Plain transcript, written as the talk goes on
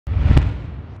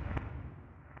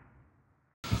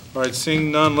All right,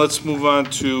 seeing none, let's move on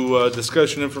to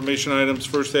discussion information items.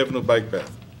 First Avenue Bike Path.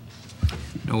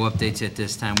 No updates at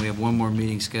this time. We have one more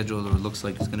meeting scheduled, or it looks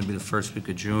like it's going to be the first week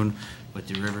of June with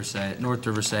the North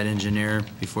Riverside engineer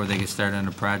before they get started on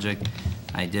the project.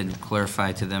 I did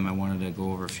clarify to them I wanted to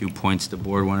go over a few points. The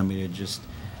board wanted me to just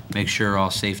make sure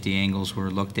all safety angles were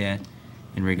looked at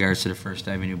in regards to the First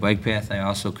Avenue Bike Path. I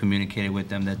also communicated with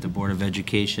them that the Board of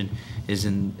Education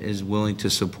is willing to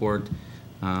support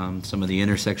some of the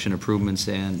intersection improvements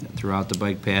and throughout the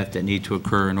bike path that need to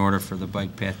occur in order for the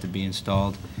bike path to be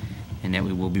installed, and that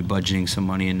we will be budgeting some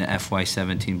money in the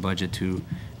FY17 budget to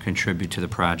contribute to the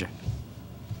project.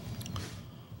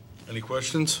 Any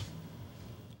questions?